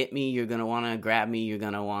want to hit me. You're going to want to grab me. You're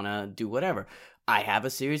going to want to do whatever. I have a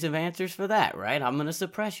series of answers for that, right? I'm going to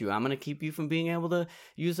suppress you. I'm going to keep you from being able to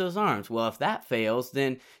use those arms. Well, if that fails,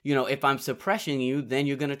 then, you know, if I'm suppressing you, then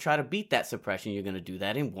you're going to try to beat that suppression. You're going to do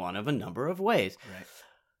that in one of a number of ways. Right.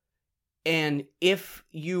 And if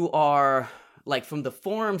you are, like, from the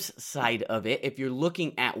forms side of it, if you're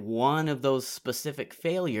looking at one of those specific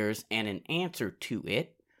failures and an answer to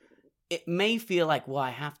it, it may feel like, well,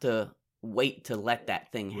 I have to wait to let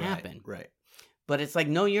that thing happen. Right. But it's like,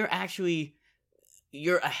 no, you're ahead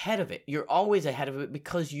of it. You're always ahead of it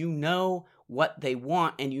because you know what they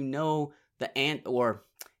want and you know or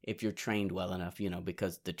if you're trained well enough, you know,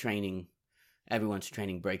 because everyone's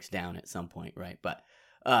training breaks down at some point, right? But,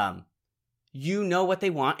 you know what they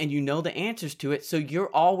want and you know the answers to it. So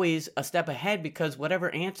you're always a step ahead because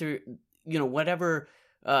whatever answer, you know, whatever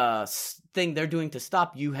thing they're doing to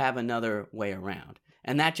stop, you have another way around.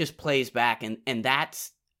 And that just plays back. And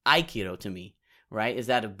that's Aikido to me, right? Is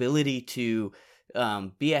that ability to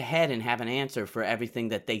be ahead and have an answer for everything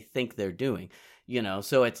that they think they're doing. You know,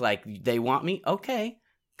 so it's like, they want me? Okay,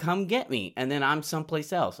 come get me. And then I'm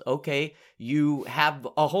someplace else. Okay, you have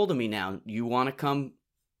a hold of me now. You want to come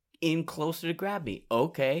in closer to grab me?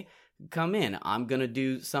 Okay, come in. I'm going to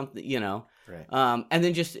do something, you know. Right. And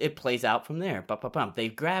then just it plays out from there.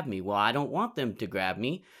 They've grabbed me. Well, I don't want them to grab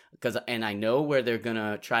me and I know where they're going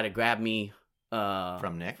to try to grab me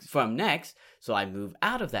From next. So I move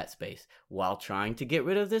out of that space while trying to get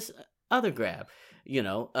rid of this other grab. You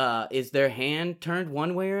know, is their hand turned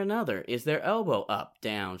one way or another? Is their elbow up,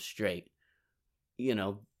 down, straight? You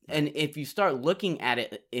know, and if you start looking at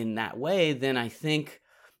it in that way, then I think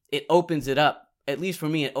it opens it up. At least for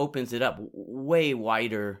me, it opens it up way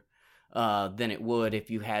wider than it would if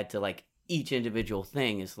you had to, like, each individual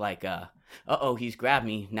thing is like, uh-oh, he's grabbed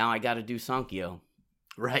me. Now I got to do Sankyo.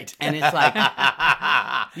 Right. And it's like,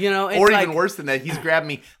 you know, it's or like, even worse than that, he's grabbed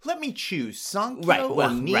me. Let me choose Sankyo Right, or well,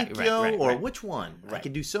 Nikyo right. or which one? I Right.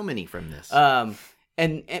 could do so many from this.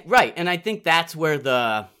 And right, and I think that's where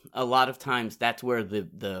a lot of times that's where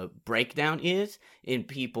the breakdown is in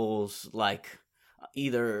people's, like,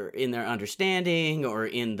 either in their understanding or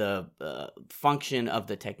in the function of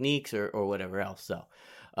the techniques or whatever else. So,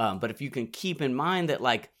 but if you can keep in mind that,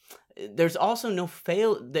 like, there's also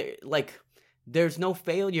there's no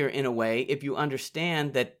failure in a way if you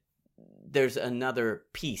understand that there's another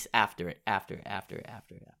piece after it.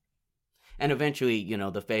 And eventually, you know,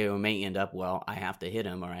 the failure may end up, well, I have to hit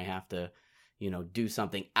him, or I have to, you know, do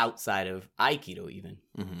something outside of Aikido even.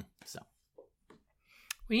 Mm-hmm. So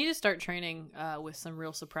We need to start training with some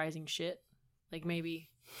real surprising shit. Like maybe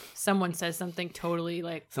someone says something totally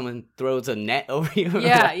like... someone throws a net over you.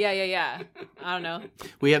 Yeah. I don't know.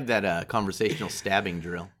 We have that conversational stabbing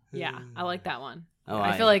drill. Yeah, I like that one. Oh,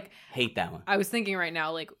 I feel like hate that one. I was thinking right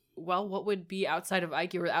now, like, well, what would be outside of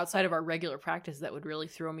Aikido or outside of our regular practice that would really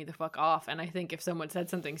throw me the fuck off? And I think if someone said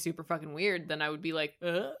something super fucking weird, then I would be like,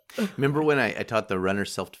 Remember when I taught the runner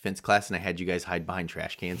self-defense class and I had you guys hide behind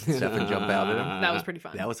trash cans and stuff and jump out at them? That was pretty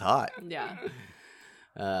fun. That was hot. Yeah.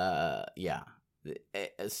 Yeah.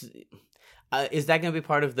 Is that going to be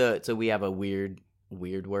part of the? So we have a weird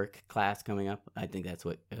work class coming up. I think that's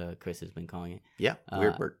what Chris has been calling it. Yeah,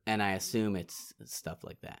 weird work. And I assume it's stuff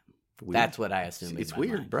like that. Weird. That's what I assume. It's in my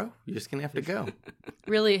weird, mind. bro. You're just gonna have to go.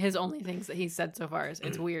 Really, his only things that he's said so far is,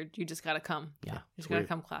 it's weird. You just gotta come. Yeah, You it's just gotta weird.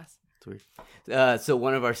 come, class. It's weird. So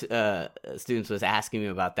one of our students was asking me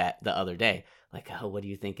about that the other day. Like, oh, what do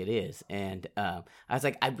you think it is? And I was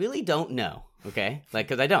like, I really don't know. Okay, like,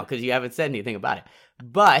 because you haven't said anything about it.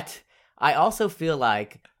 But I also feel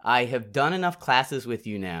like I have done enough classes with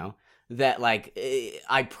you now that, like,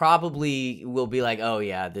 I probably will be like, oh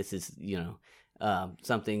yeah, this is, you know,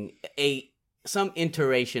 some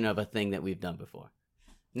iteration of a thing that we've done before.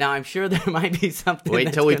 Now I'm sure there might be something.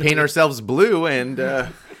 Wait till we paint ourselves blue and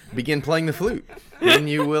begin playing the flute. Then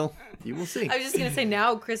you will see. I was just gonna say,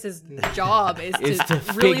 now Chris's job is to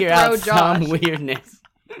really figure throw out Josh some weirdness.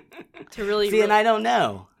 to really. See, and I don't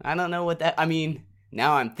know what that. I mean,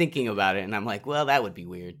 now I'm thinking about it, and I'm like, well, that would be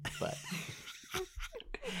weird, but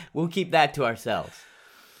we'll keep that to ourselves.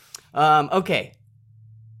 Okay.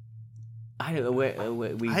 I don't know.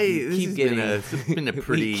 We keep getting. It's been a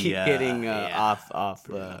pretty. we keep getting off.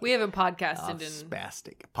 we haven't podcasted in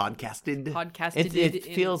spastic. Podcasted.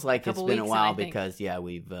 It feels like it's been a while because because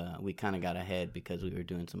we kind of got ahead because we were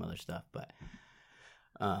doing some other stuff, but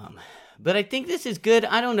I think this is good.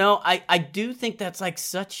 I don't know. I do think that's like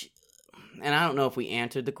such, and I don't know if we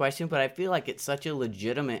answered the question, but I feel like it's such a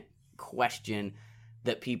legitimate question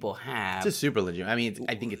that people have. It's a super legit. I mean,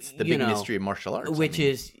 I think it's the big mystery of martial arts, which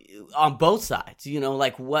is on both sides. You know,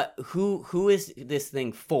 like who is this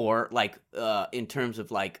thing for? Like, in terms of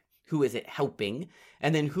like, who is it helping,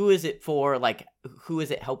 and then who is it for? Like, who is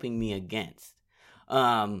it helping me against?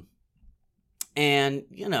 And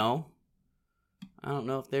you know, I don't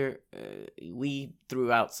know if we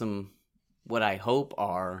threw out some what I hope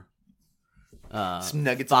are. Some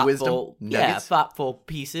nuggets of wisdom. Thoughtful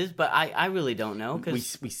pieces, but I really don't know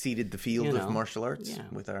because we seeded the field of martial arts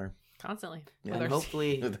with our constantly. And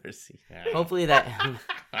hopefully that.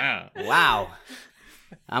 Wow,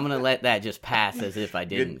 I'm gonna let that just pass as if I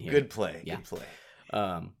didn't. Good play. Yeah. Good play.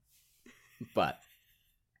 But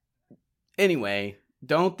anyway,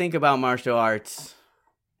 don't think about martial arts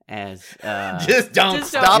as just don't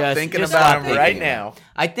stop thinking about them right now.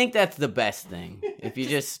 I think that's the best thing. If you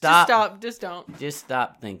just stop, just don't. Just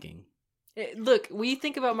stop thinking. Look, we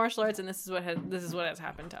think about martial arts, and this is what has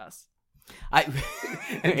happened to us.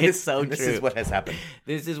 It's so true. This is what has happened.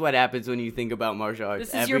 This is what happens when you think about martial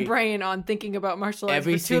arts. This is your brain on thinking about martial arts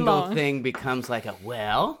every for too long. single thing becomes like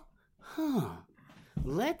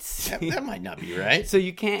let's see. That might not be right. So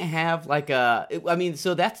you can't have like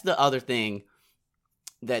so that's the other thing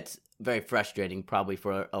that's very frustrating probably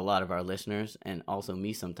for a lot of our listeners and also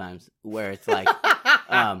me sometimes, where it's like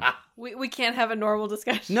we can't have a normal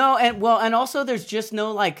discussion. No, and also there's just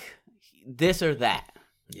no like this or that.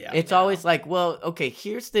 Yeah. It's always like, well, okay,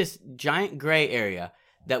 here's this giant gray area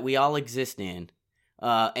that we all exist in,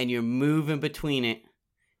 and you're moving between it,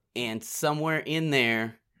 and somewhere in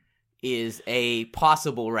there is a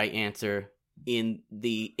possible right answer in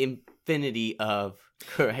the infinity of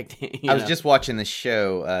correct. I was just watching this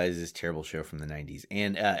show. Is this terrible show from the 90s,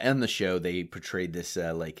 and on the show they portrayed this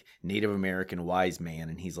like Native American wise man,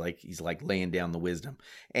 and he's like laying down the wisdom,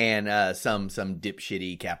 and some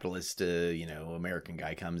dipshitty capitalist American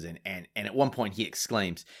guy comes in, and at one point he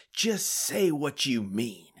exclaims, "Just say what you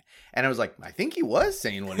mean." And I was like, I think he was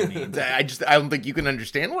saying what he means. I don't think you can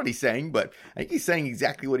understand what he's saying, but I think he's saying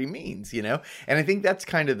exactly what he means, And I think that's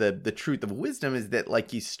kind of the truth of wisdom, is that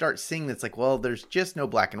like you start seeing that's like, well, there's just no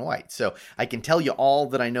black and white. So I can tell you all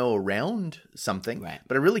that I know around something, right.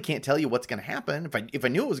 but I really can't tell you what's going to happen. If I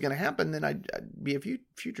knew it was going to happen, then I'd be a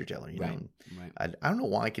future teller, Right. I don't know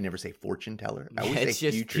why I can never say fortune teller. I always It's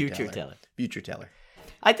say just future teller. Future teller.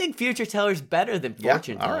 I think future teller's better than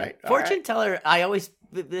fortune teller. All right. Fortune teller,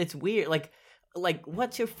 it's weird. Like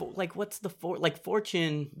what's the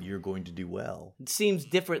fortune You're going to do well. seems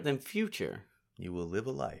different than future You will live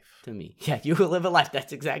a life. to me. Yeah, you will live a life.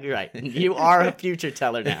 That's exactly right. You are a future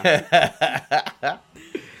teller now.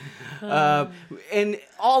 And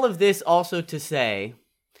all of this also to say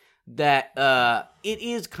that it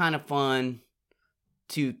is kind of fun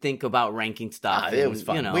to think about ranking stuff. It was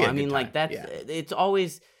fun. You know, We had I a mean, good like time. that's it's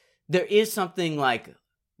always there is something like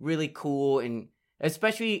really cool and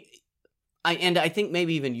especially I think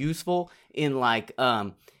maybe even useful in like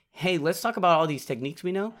hey, let's talk about all these techniques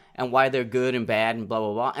we know and why they're good and bad and blah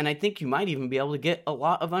blah blah. And I think you might even be able to get a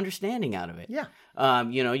lot of understanding out of it. Yeah.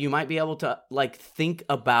 You might be able to like think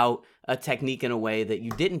about a technique in a way that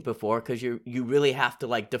you didn't before because you really have to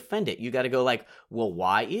like defend it. You got to go like, well,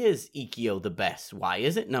 why is Ikkyo the best? Why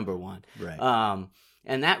is it number one? Right.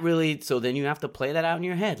 And that really, so then you have to play that out in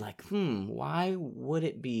your head, like, why would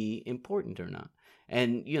it be important or not?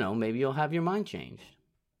 And maybe you'll have your mind changed,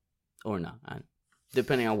 or not,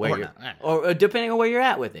 depending on where or depending on where you're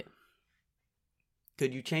at with it.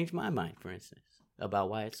 Could you change my mind, for instance, about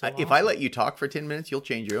why it's so If awesome? I let you talk for 10 minutes, you'll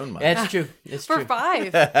change your own mind. That's true. It's For true.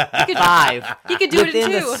 5. 5. He could do it in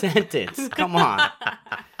Within 2. a sentence. Come on.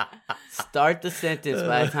 Start the sentence.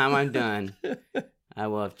 By the time I'm done, I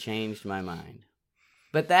will have changed my mind.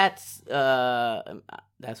 But that's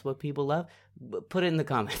what people love. Put it in the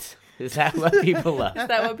comments. Is that what people love? Is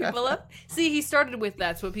that what people love? See, he started with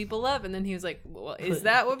 "that's what people love," and then he was like, "Well, is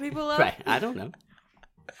that what people love?" Right. I don't know.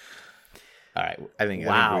 All right. I think we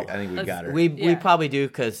got her. We probably do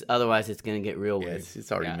because otherwise it's going to get real Yeah, weird.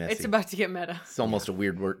 it's already messy. It's about to get meta. It's almost a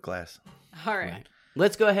weird work class. All right. Right.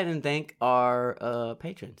 Let's go ahead and thank our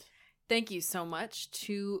patrons. Thank you so much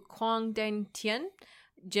to Quang Deng Tien,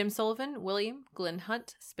 Jim Sullivan, William, Glenn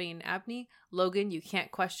Hunt, Spain Abney, Logan, You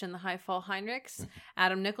Can't Question the High Fall Heinrichs,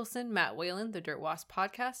 Adam Nicholson, Matt Whalen, The Dirt Wasp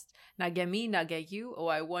Podcast, Nagemi Nageyu, Oh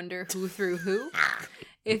I Wonder Who Threw Who.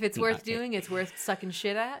 If it's worth doing, it's worth sucking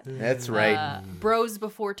shit at. That's right. Bros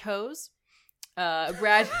Before Toes.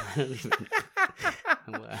 Brad.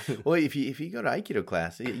 Well, if you go to Aikido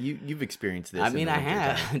class, you've experienced this. I in mean, the I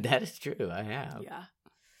wintertime. have. That is true. I have.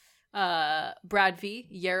 Yeah. Brad V,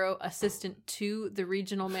 Yarrow, assistant to the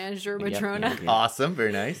regional manager, Madrona. Yep. Awesome.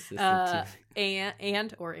 Very nice.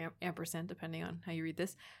 And or ampersand, depending on how you read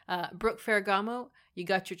this. Brooke Ferragamo, you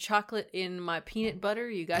got your chocolate in my peanut butter.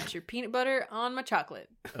 You got your peanut butter on my chocolate.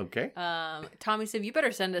 Okay. Tommy said, you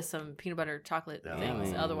better send us some peanut butter chocolate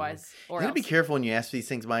things, otherwise, You or gotta else. be careful when you ask these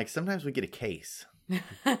things, Mike. Sometimes we get a case.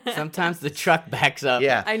 Sometimes the truck backs up.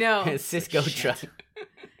 Yeah. I know. Cisco truck.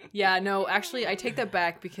 Yeah, no, actually, I take that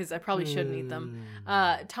back because I probably shouldn't eat them.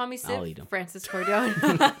 Tommy I'll eat Siv, 'em. Francis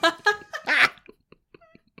Cordone.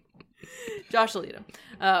 Josh will eat him.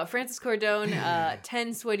 Francis Cordone,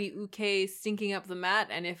 10 sweaty uke stinking up the mat,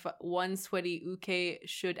 and if one sweaty uke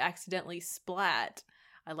should accidentally splat.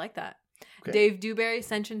 I like that. Okay. Dave Dewberry,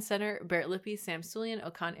 Senshin Center, Barrett Lippy, Sam Sullivan,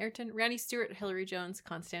 Okan Ayrton, Randy Stewart, Hillary Jones,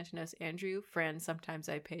 Konstantinos Andrew, Fran, Sometimes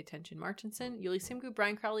I Pay Attention Martinson, Yuli Simgu,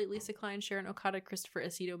 Brian Crowley, Lisa Klein, Sharon Okada, Christopher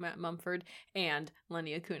Aceto, Matt Mumford, and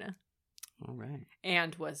Lenny Acuna. All right.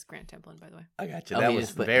 And was Grant Templin, by the way. I got you. Oh, That he was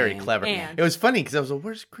just put very and. clever. And. It was funny because I was like,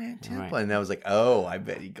 "Where's Grant Temple?" Right. And I was like, "Oh, I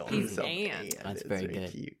bet he called He's himself and. and." That's It's very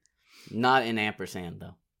good. cute. Not an ampersand,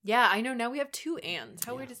 though. Yeah, I know. Now we have 2 ands.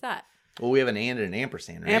 How weird is that? Well, we have an and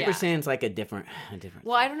ampersand, right? Ampersand's like a different.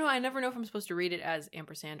 Well, I don't know. I never know if I'm supposed to read it as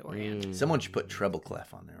ampersand or and. Someone should put treble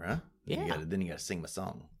clef on there, huh? Yeah. Then you gotta sing the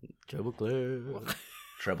song. Treble clear.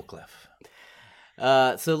 Treble clef.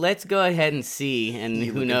 So let's go ahead and see, and You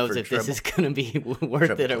who looking knows for if this treble? is going to be worth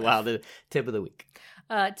Treble it or clef. wow. The tip of the week.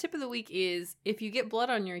 Tip of the week is if you get blood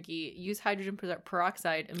on your gi, use hydrogen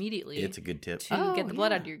peroxide immediately It's a good tip. to get the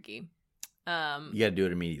blood yeah. out of your gi. You gotta do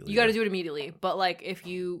it immediately. You got to do it immediately. But like if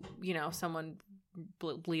someone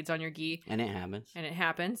bleeds on your gi. And it happens. And it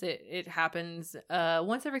happens. It happens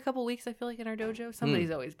once every couple weeks, I feel like, in our dojo.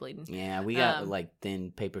 Somebody's always bleeding. Yeah, we got like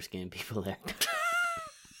thin paper skin people there.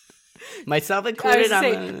 Myself I included. was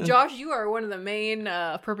say, Josh, you are one of the main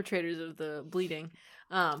perpetrators of the bleeding.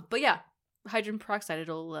 But yeah, hydrogen peroxide,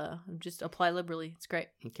 it'll just apply liberally. It's great.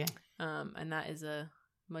 Okay. And that is a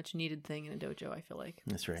much needed thing in a dojo, I feel like.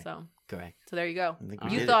 That's right. So Correct. So there you go. I think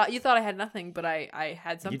we You did thought I had nothing, but I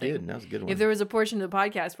had something. You did. That was a good one. If there was a portion of the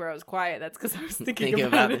podcast where I was quiet, that's because I was thinking Thinking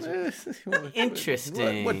about about it.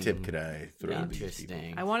 Interesting. What tip could I throw to these people?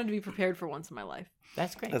 Interesting. I wanted to be prepared for once in my life.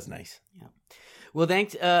 That's great. That's nice. Yeah. Well,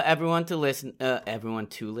 thanks everyone to listen. Everyone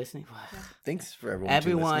to listening. Thanks for everyone.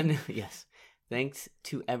 Everyone, yes. Thanks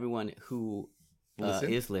to everyone who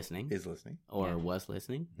is listening, or was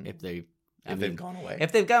listening. If they've gone away.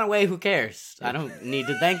 If they've gone away, who cares? I don't need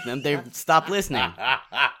to thank them. They've stopped listening.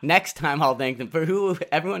 Next time, I'll thank them for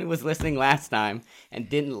everyone who was listening last time and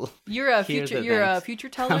didn't. You're a future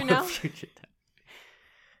teller now.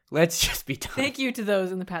 Let's just be done. Thank you to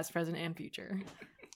those in the past, present, and future.